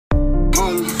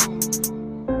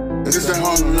that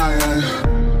Harlem night.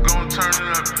 Gon' turn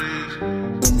it up, please.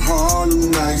 Them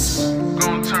Harlem nights.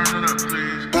 Gon' turn it up,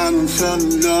 please. I done fell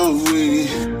in love with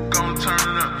it. Gon' turn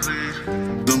it up, please.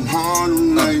 Them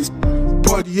Harlem nights.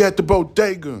 Party at the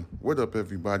bodega. What up,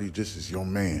 everybody? This is your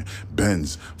man,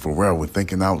 Benz Pharrell with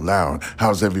Thinking Out Loud.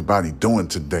 How's everybody doing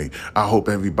today? I hope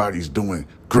everybody's doing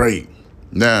great.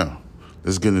 Now,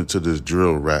 let's get into this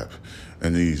drill rap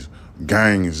and these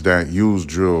gangs that use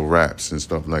drill raps and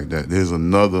stuff like that. There's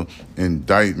another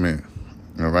indictment,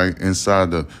 all right,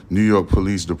 inside the New York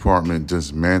Police Department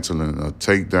dismantling a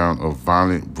takedown of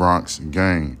violent Bronx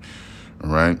gang,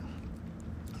 all right?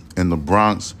 In the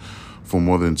Bronx, for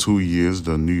more than 2 years,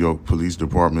 the New York Police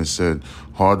Department said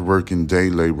hardworking day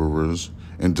laborers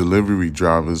and delivery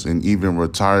drivers and even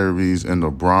retirees in the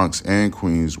Bronx and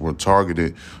Queens were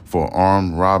targeted for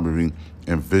armed robbery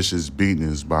and vicious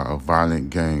beatings by a violent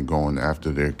gang going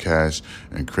after their cash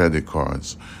and credit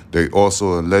cards. They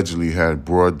also allegedly had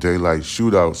broad daylight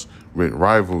shootouts with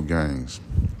rival gangs.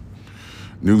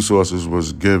 News sources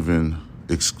was given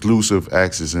exclusive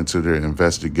access into their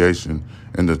investigation,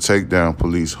 and the takedown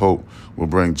police hope will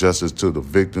bring justice to the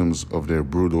victims of their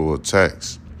brutal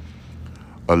attacks.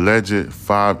 Alleged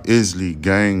 5 Isley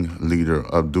gang leader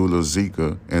Abdullah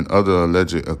Zika and other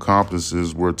alleged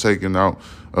accomplices were taken out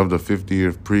of the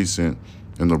 50th precinct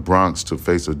in the Bronx to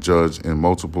face a judge in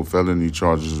multiple felony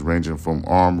charges ranging from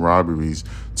armed robberies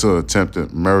to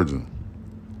attempted murder.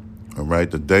 All right,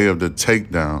 the day of the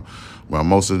takedown, while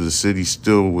most of the city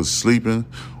still was sleeping,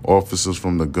 officers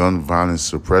from the Gun Violence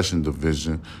Suppression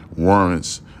Division,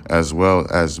 warrants, as well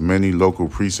as many local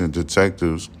precinct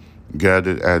detectives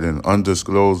gathered at an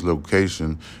undisclosed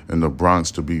location in the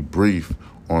Bronx to be briefed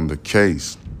on the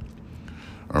case.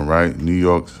 All right, New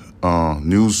York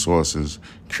news sources,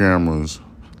 cameras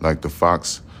like the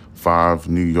Fox 5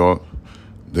 New York,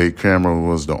 their camera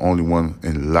was the only one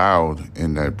allowed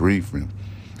in that briefing.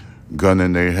 Gun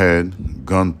in their head,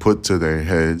 gun put to their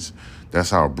heads.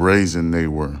 That's how brazen they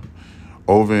were.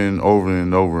 Over and over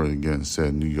and over again,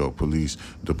 said New York Police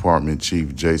Department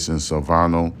Chief Jason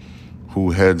Savano,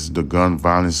 who heads the Gun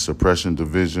Violence Suppression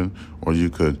Division, or you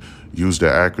could use the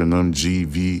acronym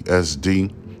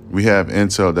GVSD. We have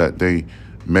intel that they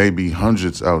may be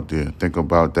hundreds out there. Think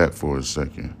about that for a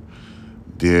second.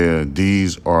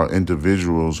 These are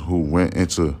individuals who went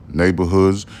into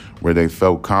neighborhoods where they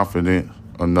felt confident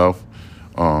enough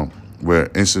where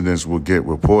incidents would get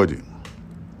reported.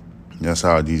 That's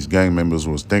how these gang members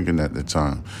was thinking at the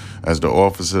time. As the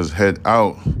officers head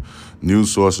out,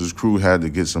 news sources crew had to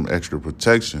get some extra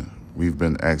protection. We've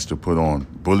been asked to put on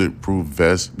bulletproof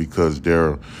vests because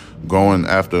they're going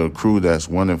after a crew that's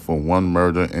wanted for one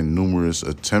murder and numerous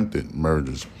attempted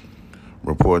murders.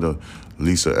 Reporter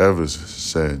Lisa Evers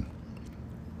said,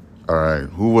 all right,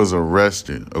 who was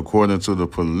arrested? According to the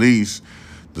police,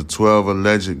 the 12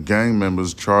 alleged gang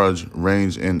members charged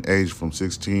range in age from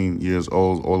 16 years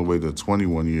old all the way to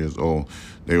 21 years old.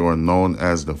 They were known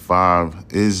as the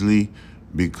 5 Isley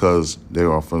because they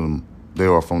are from the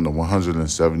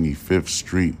 175th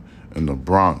Street in the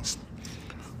Bronx.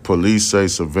 Police say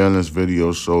surveillance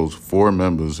video shows 4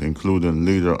 members, including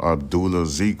leader Abdullah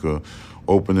Zika,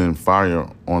 opening fire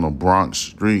on a Bronx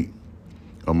street.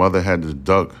 A mother had to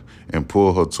duck and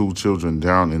pull her 2 children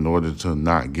down in order to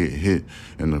not get hit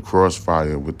in the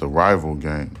crossfire with the rival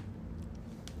gang.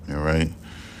 All right?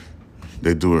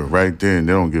 They do it right there and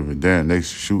they don't give a damn. They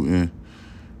shooting.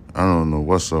 I don't know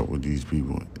what's up with these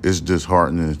people. It's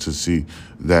disheartening to see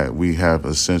that we have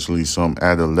essentially some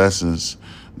adolescents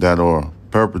that are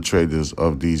perpetrators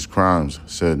of these crimes,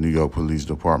 said New York Police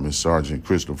Department Sergeant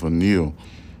Christopher Neal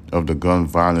of the Gun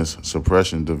Violence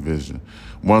Suppression Division.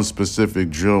 One specific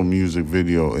drill music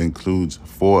video includes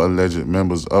 4 alleged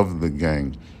members of the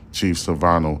gang. Chief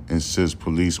Savano insists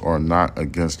police are not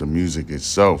against the music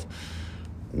itself.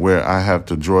 Where I have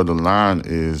to draw the line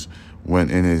is when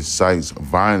it incites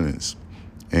violence.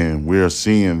 And we're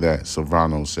seeing that,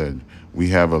 Savano said. We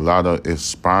have a lot of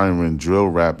aspiring drill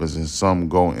rappers and some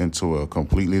go into a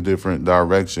completely different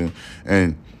direction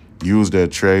and use their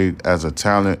trade as a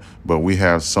talent, but we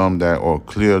have some that are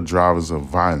clear drivers of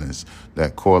violence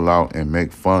that call out and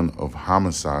make fun of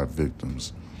homicide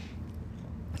victims.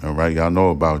 All right, y'all know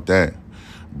about that.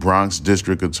 Bronx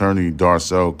District Attorney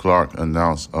Darcel Clark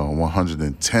announced a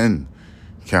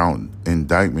 110-count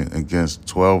indictment against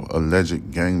 12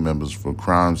 alleged gang members for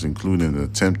crimes including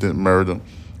attempted murder,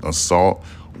 assault,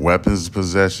 weapons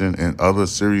possession, and other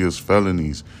serious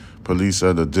felonies. Police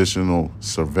said additional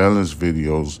surveillance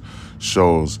videos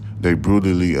shows they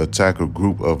brutally attack a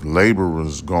group of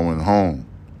laborers going home.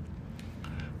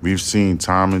 We've seen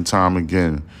time and time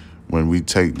again when we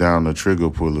take down the trigger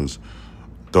pullers,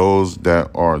 those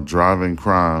that are driving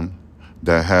crime,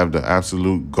 that have the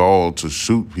absolute gall to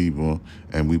shoot people,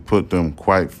 and we put them,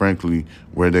 quite frankly,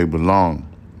 where they belong.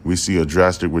 We see a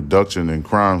drastic reduction in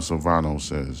crime, Silvano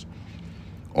says.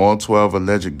 All 12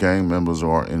 alleged gang members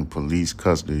are in police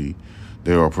custody.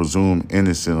 They are presumed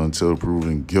innocent until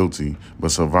proven guilty, but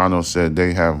Silvano said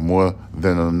they have more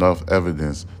than enough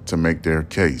evidence to make their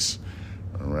case.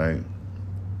 All right?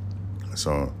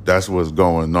 So that's what's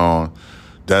going on.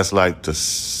 That's like the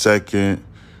second.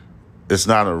 It's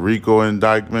not a RICO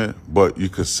indictment, but you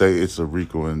could say it's a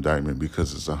RICO indictment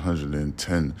because it's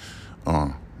 110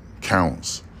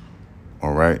 counts.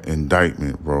 All right,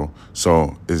 indictment, bro.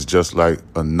 So it's just like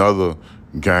another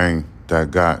gang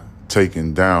that got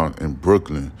taken down in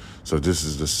Brooklyn. So this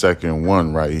is the second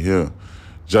one right here.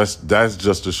 That's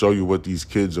just to show you what these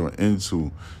kids are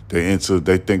into.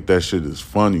 They think that shit is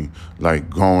funny, like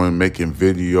going, making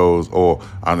videos, or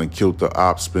I done killed the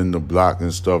op, spin the block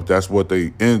and stuff. That's what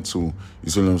they into. You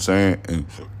see what I'm saying? And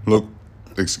look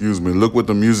what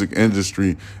the music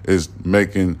industry is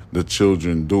making the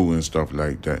children do and stuff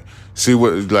like that. See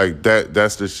what, like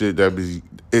that's the shit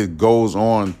it goes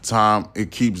on time,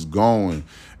 it keeps going.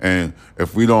 And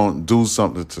if we don't do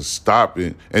something to stop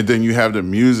it, and then you have the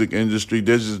music industry,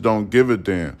 they just don't give a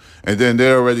damn. And then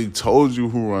they already told you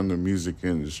who run the music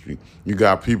industry. You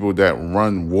got people that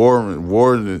run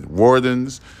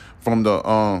wardens from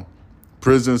the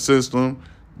prison system.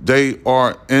 They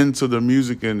are into the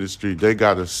music industry. They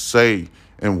got a say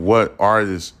in what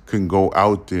artists can go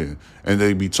out there. And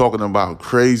they be talking about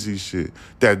crazy shit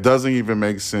that doesn't even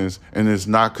make sense and is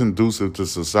not conducive to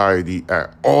society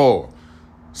at all.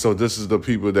 So this is the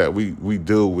people that we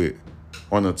deal with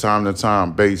on a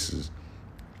time-to-time basis.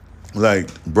 Like,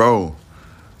 bro,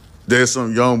 there's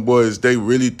some young boys, they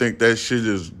really think that shit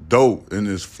is dope and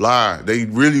it's fly. They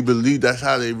really believe that's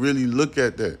how they really look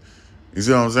at that. You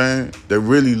see what I'm saying? They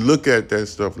really look at that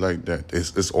stuff like that.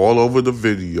 It's all over the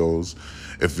videos.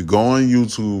 If you go on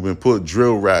YouTube and put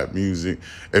drill rap music,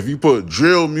 if you put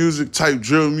type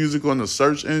drill music on the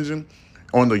search engine,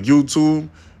 on the YouTube,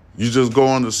 you just go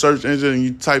on the search engine and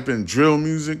you type in drill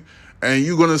music, and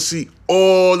you're going to see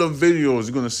all the videos.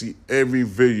 You're going to see every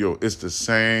video. It's the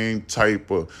same type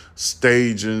of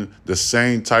staging, the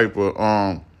same type of,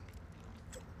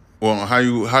 how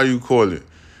you call it?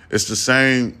 It's the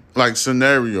same, like,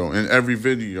 scenario in every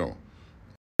video.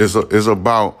 It's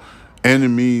about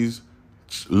enemies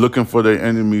looking for their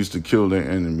enemies to kill their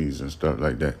enemies and stuff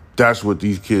like that. That's what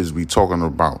these kids be talking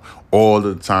about all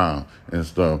the time and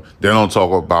stuff. They don't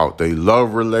talk about they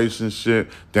love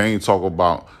relationship. They're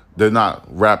not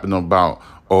rapping about,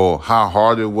 how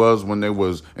hard it was when they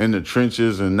was in the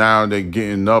trenches and now they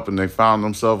getting up and they found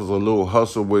themselves a little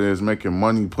hustle where it's making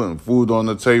money, putting food on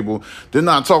the table. They're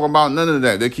not talking about none of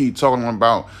that. They keep talking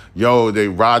about, they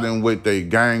riding with they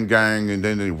gang and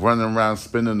then they running around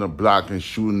spinning the block and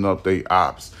shooting up they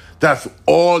ops. That's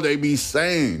all they be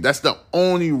saying. That's the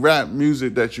only rap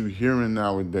music that you hearing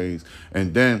nowadays.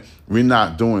 And then we're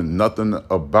not doing nothing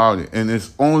about it. And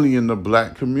it's only in the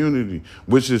black community,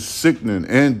 which is sickening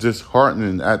and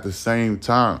disheartening at the same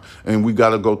time. And we got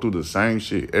to go through the same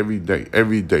shit every day.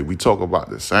 Every day. We talk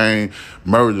about the same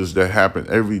murders that happen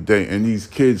every day. And these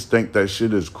kids think that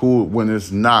shit is cool when it's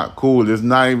not cool. There's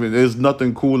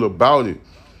nothing cool about it.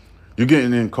 You're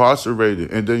getting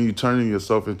incarcerated, and then you're turning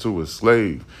yourself into a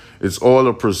slave. It's all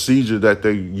a procedure that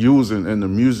they're using in the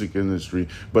music industry,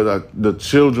 but the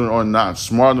children are not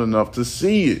smart enough to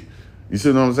see it. You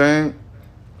see what I'm saying?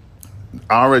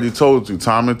 I already told you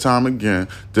time and time again,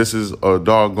 this is a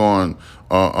doggone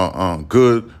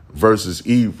good versus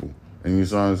evil. And you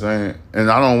see what I'm saying? And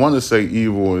I don't want to say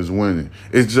evil is winning.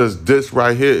 It's just this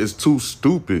right here is too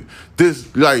stupid.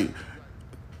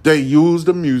 They use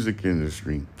the music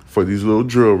industry for these little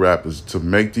drill rappers to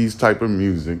make these type of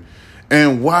music.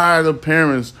 And why the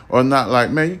parents are not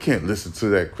like, man, you can't listen to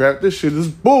that crap. This shit is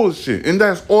bullshit. And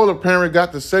that's all the parent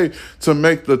got to say to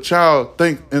make the child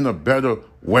think in a better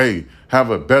way, have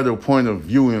a better point of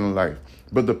view in life.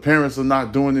 But the parents are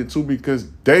not doing it too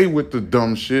because they with the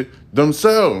dumb shit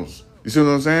themselves. You see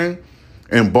what I'm saying?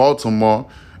 In Baltimore,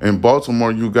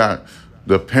 you got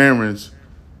the parents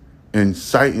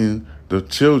inciting the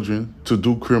children to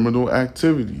do criminal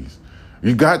activities.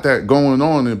 You got that going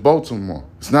on in Baltimore.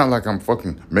 It's not like I'm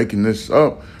fucking making this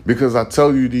up because I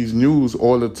tell you these news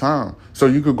all the time. So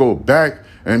you could go back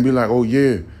and be like, oh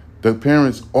yeah, the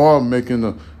parents are making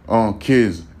the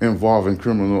kids involved in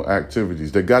criminal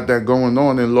activities. They got that going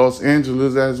on in Los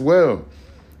Angeles as well.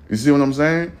 You see what I'm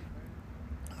saying?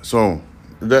 So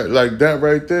that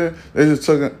right there,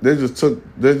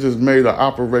 they just made an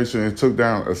operation and took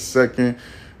down a second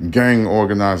gang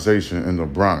organization in the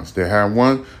Bronx. They had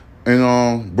one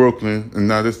in Brooklyn, and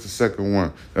now this is the second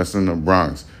one that's in the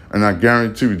Bronx. And I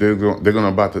guarantee you, they're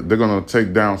gonna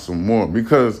take down some more,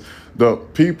 because the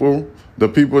people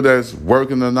that's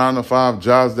working the 9 to 5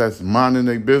 jobs, that's minding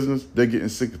their business, they're getting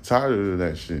sick and tired of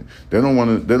that shit. They don't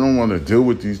want to deal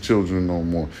with these children no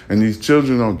more, and these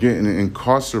children are getting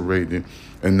incarcerated.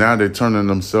 And now they're turning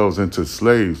themselves into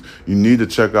slaves. You need to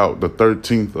check out the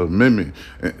 13th Amendment.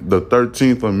 The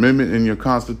 13th Amendment in your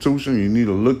Constitution, you need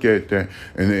to look at that,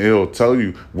 and it'll tell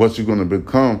you what you're going to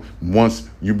become once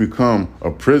you become a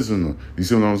prisoner. You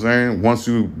see what I'm saying? Once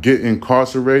you get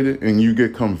incarcerated and you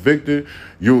get convicted,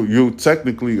 you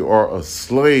technically are a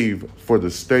slave for the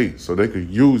state. So they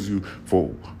could use you for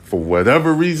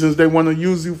whatever reasons they want to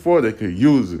use you for, they could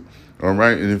use it. All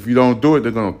right. And if you don't do it,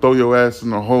 they're going to throw your ass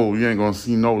in the hole. You ain't going to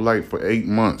see no light for 8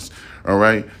 months. All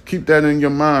right. Keep that in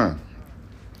your mind.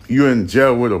 You're in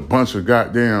jail with a bunch of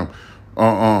goddamn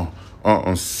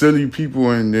silly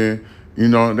people in there. You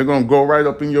know, they're going to go right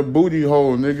up in your booty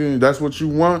hole, nigga. That's what you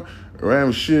want.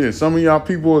 Right? Shit. Some of y'all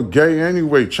people are gay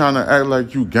anyway, trying to act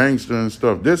like you gangster and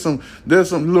stuff. There's some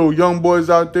little young boys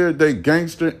out there, they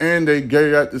gangster and they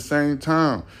gay at the same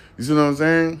time. You see what I'm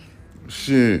saying?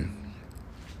 Shit.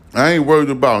 I ain't worried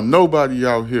about nobody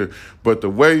out here, but the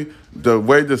way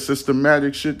the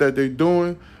systematic shit that they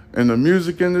doing in the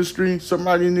music industry,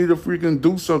 somebody need to freaking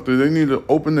do something. They need to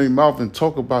open their mouth and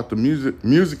talk about the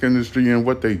music industry and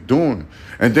what they doing.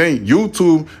 And then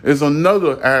YouTube is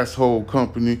another asshole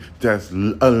company that's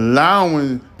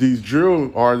allowing these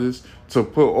drill artists to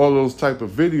put all those type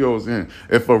of videos in.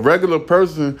 If a regular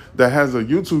person that has a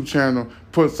YouTube channel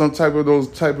put some type of those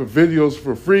type of videos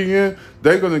for free in,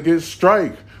 they're gonna get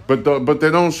strike. But they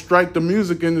don't strike the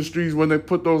music industries when they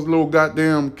put those little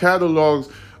goddamn catalogs,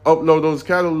 upload those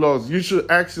catalogs. You should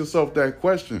ask yourself that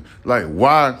question. Like,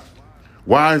 why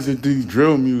is it these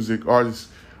drill music artists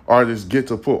get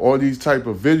to put all these type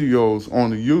of videos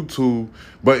on the YouTube,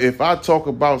 but if I talk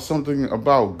about something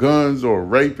about guns or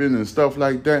raping and stuff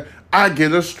like that, I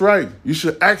get a strike? You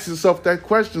should ask yourself that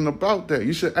question about that.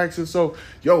 You should ask yourself,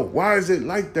 yo, why is it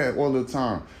like that all the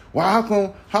time? How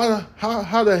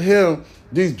the hell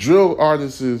these drill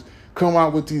artists come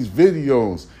out with these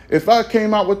videos? If I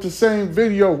came out with the same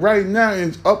video right now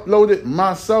and uploaded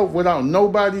myself without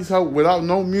nobody's help, without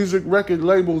no music record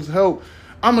label's help,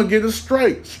 I'm going to get a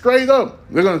strike, straight up.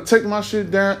 They're going to take my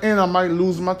shit down and I might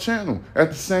lose my channel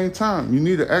at the same time. You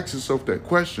need to ask yourself that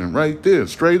question right there,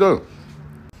 straight up.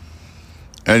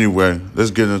 Anyway,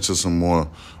 let's get into some more.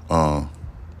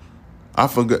 I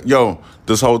forgot. Yo,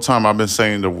 this whole time I've been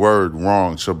saying the word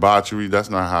wrong. Debauchery, that's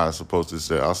not how it's supposed to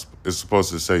say. It's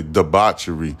supposed to say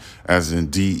debauchery, as in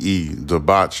D-E,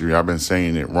 debauchery. I've been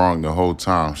saying it wrong the whole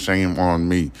time. Shame on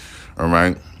me, all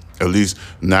right? At least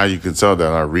now you can tell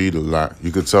that I read a lot.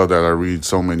 You can tell that I read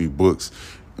so many books.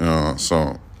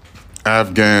 So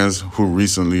Afghans who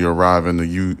recently arrived in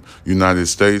the United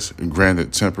States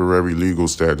granted temporary legal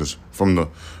status from the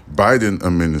Biden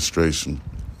administration.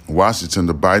 Washington,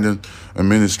 the Biden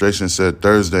administration said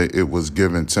Thursday it was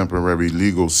given temporary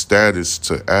legal status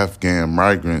to Afghan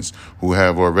migrants who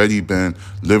have already been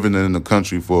living in the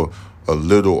country for a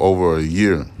little over a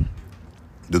year.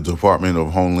 The Department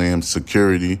of Homeland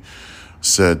Security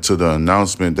said to the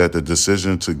announcement that the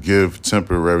decision to give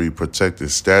temporary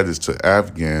protected status to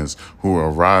Afghans who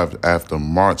arrived after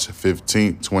March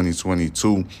 15,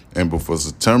 2022 and before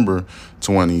September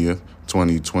 20th,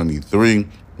 2023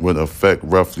 would affect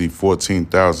roughly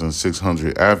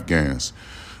 14,600 Afghans.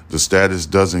 The status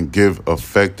doesn't give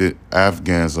affected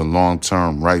Afghans a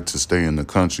long-term right to stay in the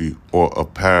country or a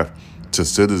path to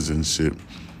citizenship.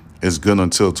 It's good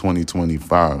until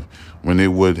 2025, when it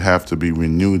would have to be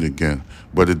renewed again,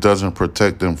 but it doesn't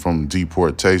protect them from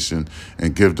deportation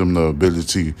and give them the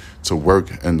ability to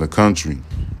work in the country.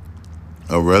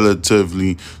 A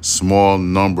relatively small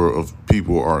number of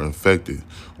people are affected.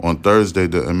 On Thursday,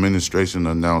 the administration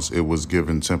announced it was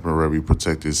giving temporary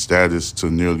protected status to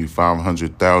nearly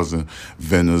 500,000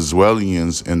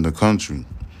 Venezuelans in the country.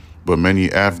 But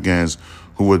many Afghans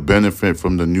who would benefit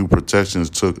from the new protections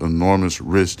took enormous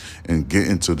risks in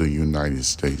getting to the United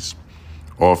States,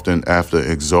 often after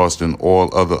exhausting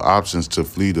all other options to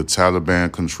flee the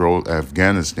Taliban-controlled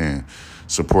Afghanistan.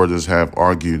 Supporters have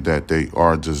argued that they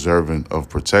are deserving of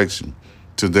protection.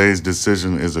 Today's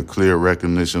decision is a clear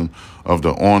recognition of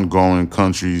the ongoing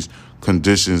country's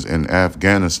conditions in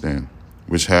Afghanistan,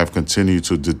 which have continued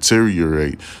to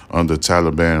deteriorate under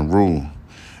Taliban rule.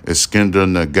 Iskandar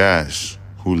Nagash,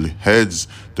 who heads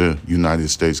the United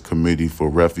States Committee for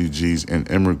Refugees and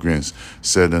Immigrants,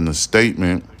 said in a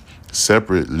statement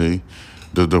separately,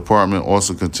 The department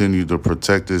also continued to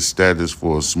protect its status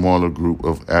for a smaller group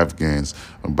of Afghans,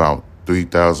 about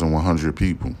 3,100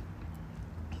 people.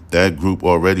 That group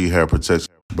already had protection,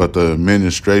 but the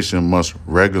administration must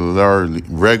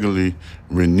regularly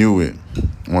renew it.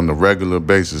 On a regular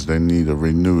basis, they need to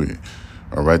renew it.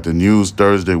 All right. The news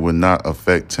Thursday would not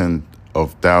affect tens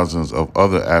of thousands of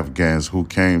other Afghans who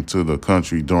came to the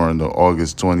country during the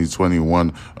August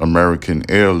 2021 American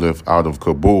airlift out of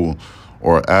Kabul,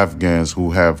 or Afghans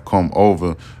who have come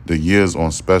over the years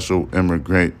on special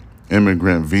immigrant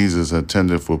visas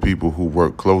intended for people who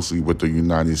work closely with the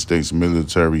United States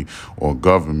military or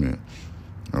government.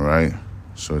 All right.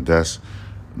 So that's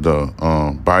the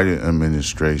Biden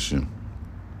administration.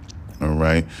 All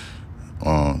right.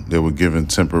 They were given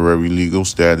temporary legal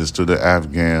status to the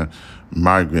Afghan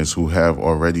migrants who have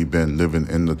already been living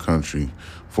in the country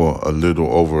for a little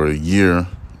over a year.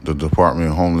 The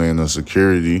Department of Homeland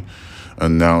Security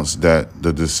announced that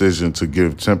the decision to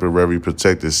give temporary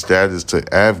protected status to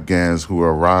Afghans who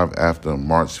arrived after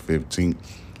March 15,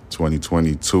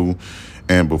 2022,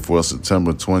 and before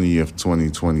September 20th,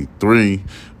 2023,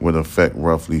 would affect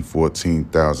roughly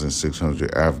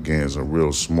 14,600 Afghans, a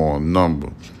real small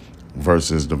number,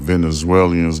 versus the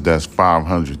Venezuelans, that's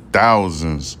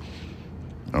 500,000.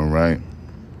 All right.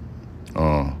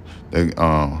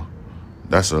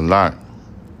 That's a lot.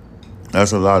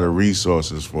 That's a lot of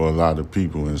resources for a lot of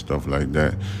people and stuff like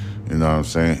that. You know what I'm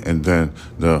saying? And then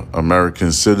the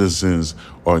American citizens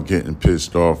are getting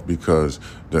pissed off because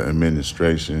the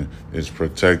administration is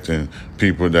protecting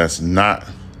people that's not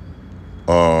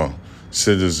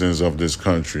citizens of this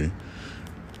country.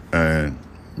 And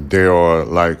they are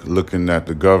like looking at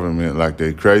the government like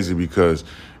they're crazy because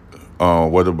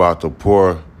what about the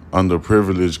poor,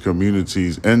 underprivileged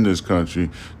communities in this country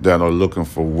that are looking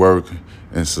for work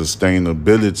and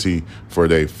sustainability for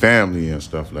their family and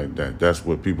stuff like that? That's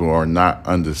what people are not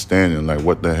understanding. Like,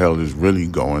 what the hell is really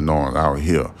going on out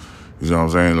here? You know what I'm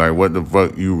saying? Like, what the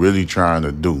fuck you really trying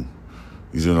to do?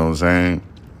 You know what I'm saying?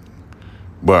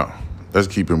 But let's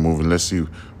keep it moving. Let's see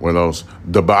what else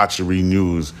debauchery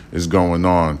news is going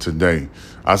on today.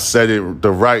 I said it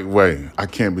the right way. I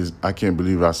can't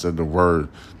believe I said the word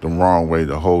the wrong way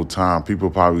the whole time.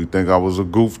 People probably think I was a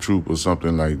goof troop or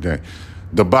something like that.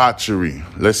 Debauchery.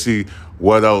 Let's see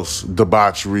what else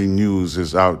debauchery news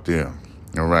is out there.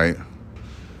 All right.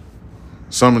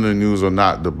 Some of the news are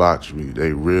not debauchery.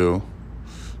 They real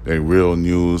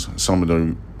news. Some of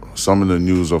the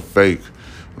news are fake.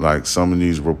 Like, some of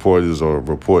these reporters are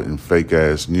reporting fake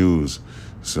ass news.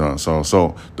 So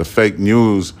the fake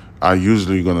news are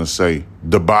usually gonna say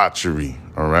debauchery.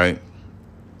 All right.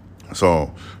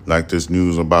 So, like this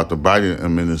news about the Biden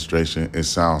administration, it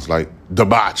sounds like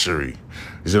debauchery.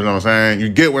 You see what I'm saying? You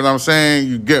get what I'm saying?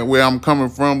 You get where I'm coming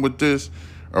from with this?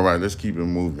 All right, let's keep it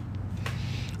moving.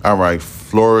 All right,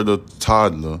 Florida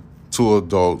toddler, 2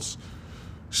 adults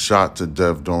shot to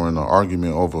death during an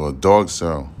argument over a dog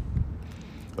cell.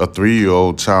 A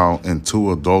 3-year-old child and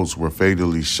 2 adults were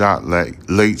fatally shot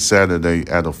late Saturday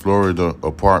at a Florida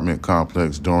apartment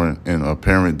complex during an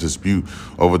apparent dispute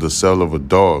over the sale of a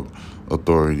dog,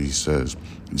 authorities says.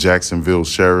 Jacksonville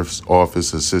Sheriff's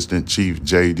Office Assistant Chief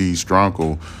J.D.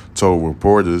 Stronkel told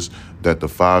reporters that the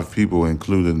 5 people,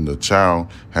 including the child,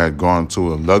 had gone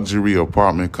to a luxury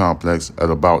apartment complex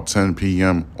at about 10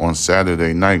 p.m. on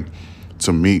Saturday night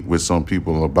to meet with some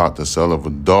people about the sale of a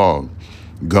dog.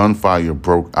 Gunfire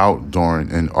broke out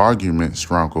during an argument,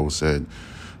 Stronkel said.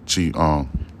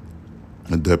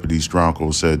 Deputy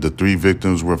Stronkel said the 3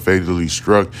 victims were fatally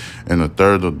struck and a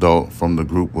 3rd adult from the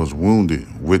group was wounded.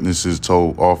 Witnesses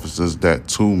told officers that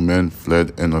 2 men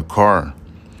fled in a car.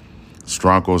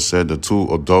 Stronkel said the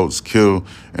 2 adults killed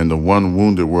and the 1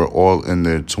 wounded were all in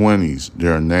their 20s.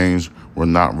 Their names were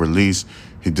not released.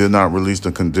 He did not release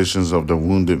the conditions of the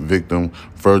wounded victim.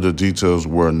 Further details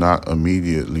were not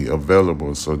immediately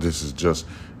available. So this is just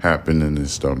happening and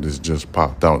stuff. This just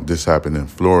popped out. This happened in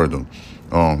Florida,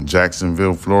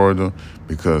 Jacksonville, Florida,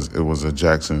 because it was a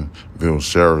Jacksonville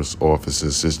Sheriff's Office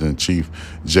Assistant Chief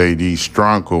J.D.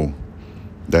 Stronkel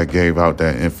that gave out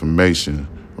that information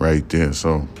right there.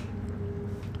 So,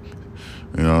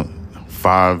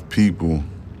 5 people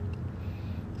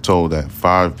told that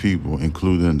 5 people,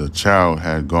 including the child,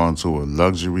 had gone to a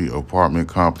luxury apartment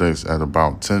complex at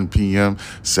about 10 p.m.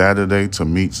 Saturday to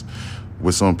meet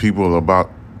with some people about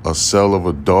a sale of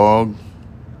a dog.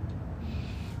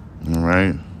 All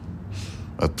right.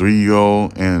 A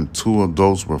 3-year-old and 2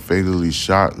 adults were fatally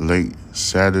shot late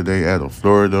Saturday at a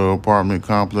Florida apartment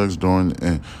complex during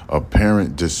an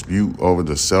apparent dispute over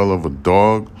the sale of a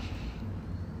dog.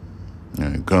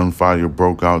 And gunfire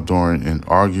broke out during an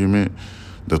argument.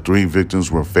 The 3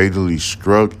 victims were fatally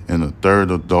struck, and a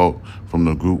third adult from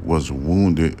the group was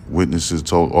wounded. Witnesses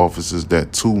told officers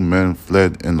that 2 men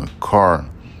fled in a car.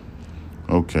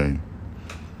 Okay.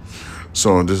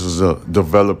 So this is a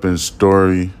developing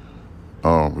story.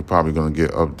 We're probably going to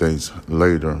get updates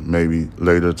later, maybe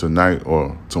later tonight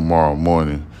or tomorrow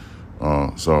morning.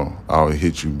 So I'll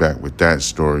hit you back with that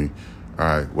story. All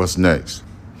right, what's next?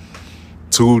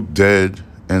 2 dead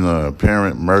in an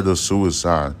apparent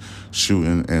murder-suicide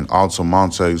shooting in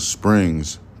Altamonte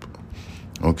Springs.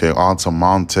 Okay,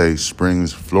 Altamonte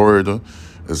Springs, Florida.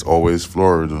 It's always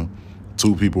Florida.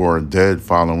 2 people are dead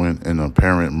following an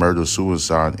apparent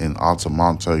murder-suicide in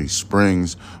Altamonte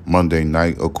Springs Monday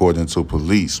night, according to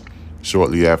police.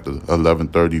 Shortly after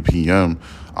 11:30 p.m.,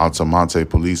 Altamonte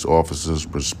police officers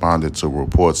responded to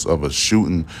reports of a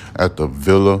shooting at the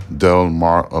Villa Del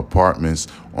Mar apartments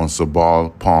on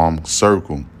Sabal Palm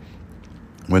Circle.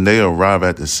 When they arrived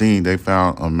at the scene, they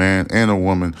found a man and a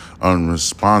woman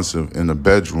unresponsive in the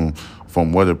bedroom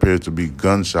from what appeared to be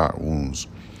gunshot wounds.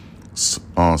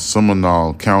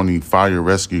 Seminole County fire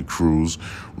rescue crews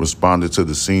responded to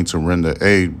the scene to render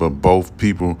aid, but both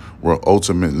people were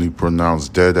ultimately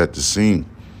pronounced dead at the scene.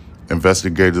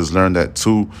 Investigators learned that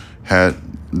the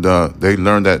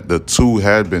two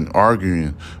had been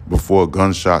arguing before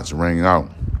gunshots rang out.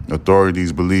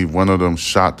 Authorities believe one of them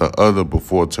shot the other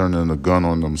before turning the gun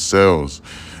on themselves.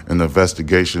 An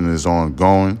investigation is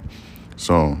ongoing.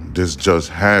 So this just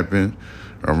happened,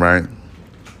 all right?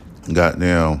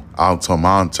 Goddamn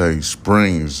Altamonte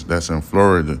Springs, that's in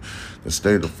Florida. The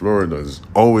state of Florida is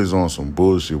always on some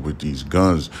bullshit with these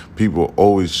guns. People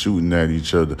always shooting at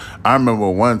each other. I remember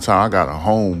one time I got a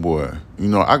homeboy. You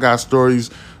know, I got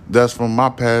stories that's from my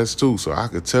past too, so I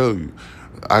could tell you.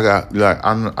 I got a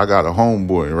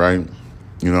homeboy, right?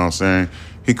 You know what I'm saying?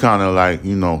 He kind of like,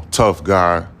 you know, tough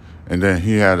guy. And then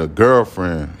he had a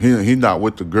girlfriend. He not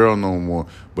with the girl no more,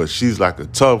 but she's like a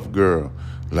tough girl.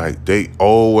 Like, they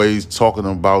always talking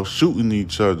about shooting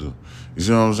each other. You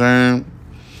see what I'm saying?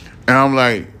 And I'm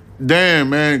like, damn,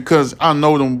 man, because I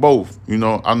know them both. You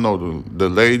know, I know the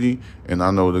lady and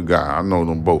I know the guy. I know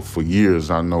them both for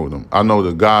years. I know them. I know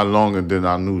the guy longer than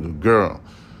I knew the girl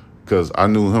because I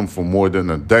knew him for more than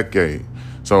a decade.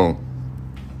 So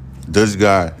this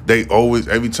guy, they always,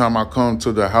 every time I come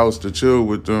to the house to chill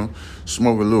with them,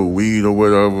 smoke a little weed or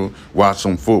whatever, watch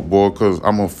some football, because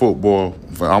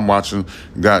I'm watching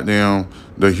goddamn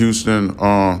the Houston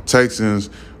Texans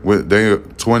with they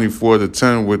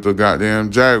 24-10 with the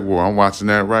goddamn Jaguar. I'm watching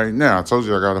that right now. I told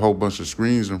you I got a whole bunch of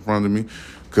screens in front of me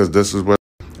because this is what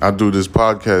I do, this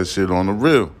podcast shit on the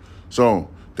real. So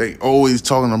they always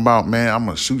talking about, man, I'm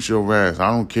going to shoot your ass. I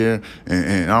don't care.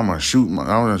 And I'm going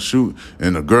to shoot.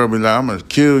 And the girl be like, I'm going to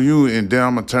kill you. And then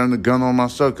I'm going to turn the gun on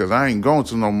myself because I ain't going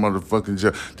to no motherfucking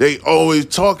jail. They always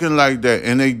talking like that.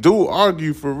 And they do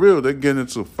argue for real. They get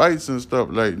into fights and stuff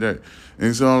like that.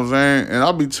 You see what I'm saying? And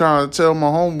I be trying to tell my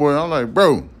homeboy, I'm like,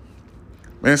 bro,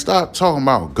 man, stop talking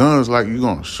about guns like you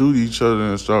going to shoot each other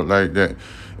and stuff like that.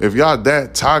 If y'all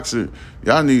that toxic,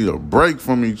 y'all need a break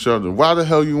from each other. Why the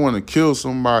hell you want to kill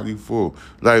somebody for?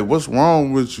 Like, what's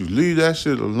wrong with you? Leave that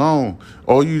shit alone.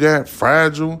 Are you that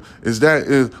fragile? Is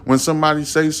when somebody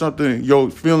say something,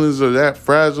 your feelings are that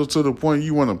fragile to the point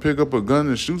you want to pick up a gun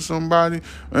and shoot somebody?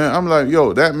 Man, I'm like,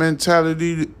 yo, that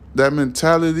mentality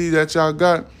that y'all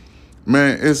got,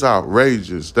 man, it's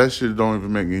outrageous. That shit don't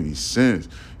even make any sense.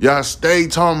 Y'all stay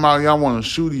talking about y'all want to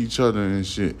shoot each other and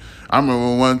shit. I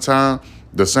remember one time,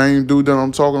 the same dude that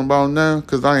I'm talking about now,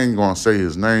 because I ain't going to say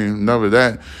his name, none of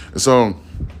that. So,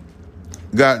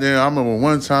 goddamn, I remember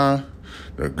one time,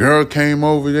 the girl came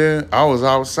over there. I was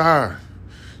outside.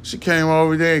 She came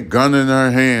over there, gun in her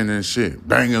hand and shit,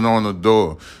 banging on the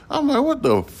door. I'm like, what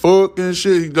the fuck and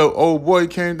shit? The old boy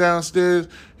came downstairs.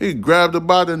 He grabbed her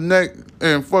by the neck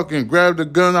and fucking grabbed the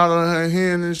gun out of her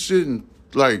hand and shit and,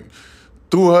 like,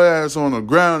 threw her ass on the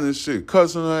ground and shit,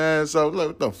 cussing her ass out. Like,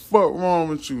 what the fuck wrong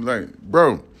with you? Like,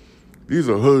 bro, these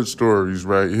are hood stories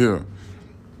right here.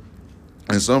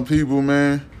 And some people,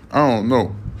 man, I don't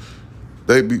know.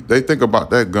 They think about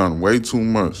that gun way too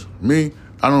much. Me,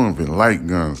 I don't even like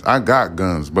guns. I got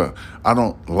guns, but I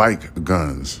don't like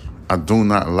guns. I do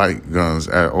not like guns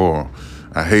at all.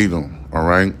 I hate them, all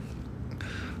right?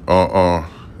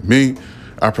 Me,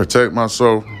 I protect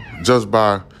myself just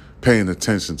by paying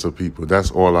attention to people.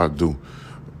 That's all I do.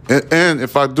 And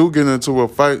if I do get into a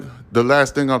fight, the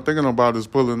last thing I'm thinking about is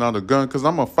pulling out a gun because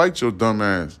I'm going to fight your dumb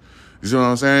ass. You see what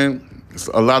I'm saying?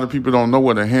 A lot of people don't know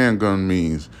what a handgun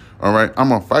means. All right? I'm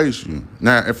going to fight you.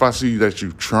 Now, if I see that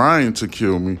you're trying to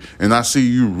kill me and I see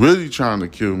you really trying to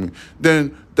kill me,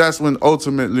 then that's when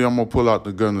ultimately I'm going to pull out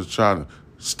the gun to try to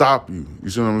stop you. You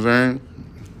see what I'm saying?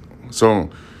 So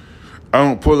I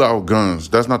don't pull out guns.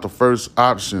 That's not the first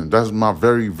option. That's my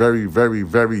very, very, very,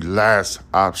 very last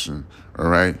option, all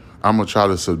right? I'm going to try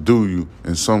to subdue you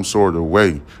in some sort of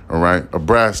way, all right? A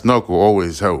brass knuckle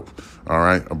always help, all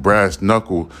right? A brass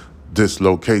knuckle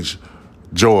dislocates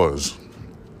jaws.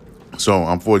 So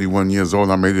I'm 41 years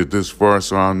old. I made it this far,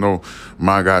 so I know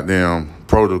my goddamn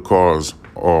protocols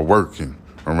are working,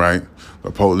 all right?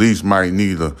 The police might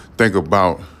need to think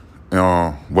about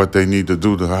what they need to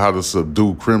do to how to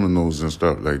subdue criminals and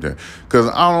stuff like that. Because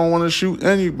I don't want to shoot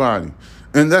anybody.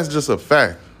 And that's just a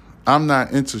fact. I'm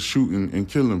not into shooting and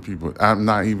killing people. I'm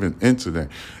not even into that.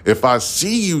 If I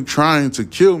see you trying to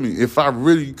kill me,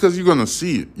 because you're going to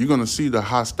see it. You're going to see the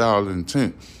hostile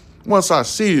intent. Once I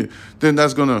see it, then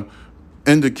that's going to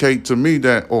indicate to me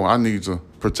that, I need to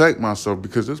protect myself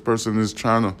because this person is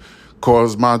trying to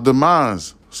cause my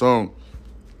demise. So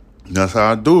that's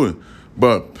how I do it.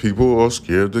 But people are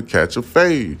scared to catch a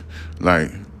fade.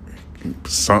 Like,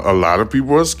 a lot of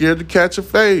people are scared to catch a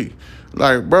fade.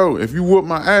 Like, bro, if you whoop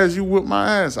my ass, you whoop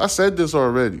my ass. I said this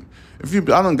already. I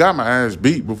done got my ass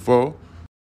beat before.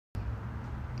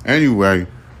 Anyway,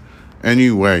 I'm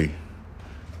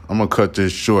going to cut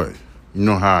this short. You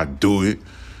know how I do it.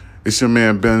 It's your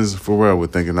man, Benz Pharrell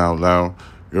with Thinking Out Loud.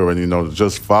 You already know.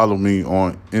 Just follow me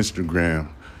on Instagram.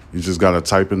 You just got to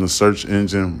type in the search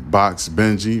engine Box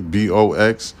Benji,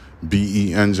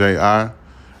 BoxBenji.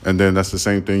 And then that's the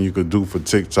same thing you could do for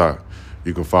TikTok.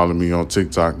 You can follow me on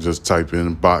TikTok. Just type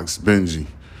in Box Benji.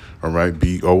 All right,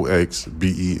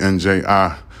 BoxBenji.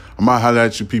 I might holler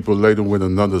at you people later with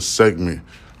another segment.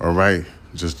 All right,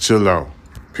 just chill out.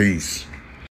 Peace.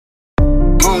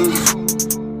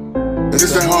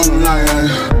 It's that Harlem night.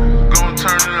 Gon'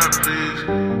 turn it up,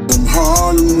 please. Them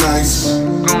Harlem nights.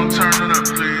 Gon' turn it up,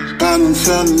 please. I done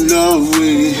fell in love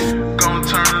with Gon'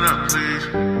 turn it up, please.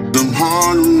 them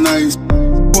Harlem nights.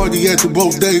 Party at the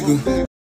bodega.